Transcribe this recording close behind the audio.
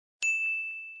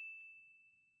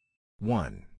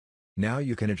1. Now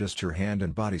you can adjust your hand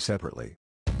and body separately.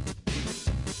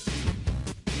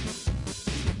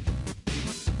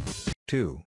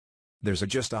 2. There's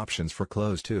adjust options for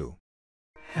clothes too.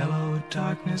 Hello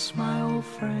darkness, my old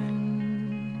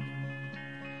friend.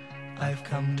 I've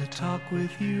come to talk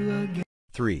with you again.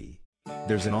 3.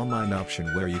 There's an online option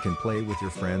where you can play with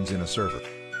your friends in a server.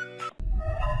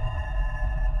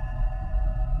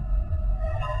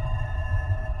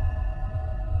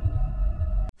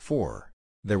 4.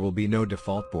 There will be no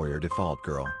default boy or default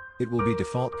girl, it will be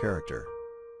default character.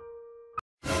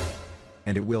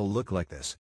 And it will look like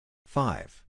this.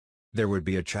 5. There would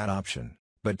be a chat option,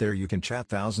 but there you can chat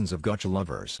thousands of Gacha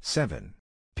lovers. 7.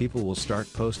 People will start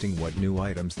posting what new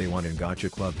items they want in Gacha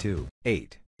Club too.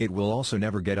 8. It will also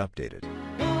never get updated.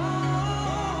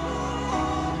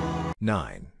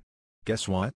 9. Guess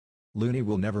what? Luni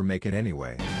will never make it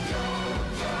anyway.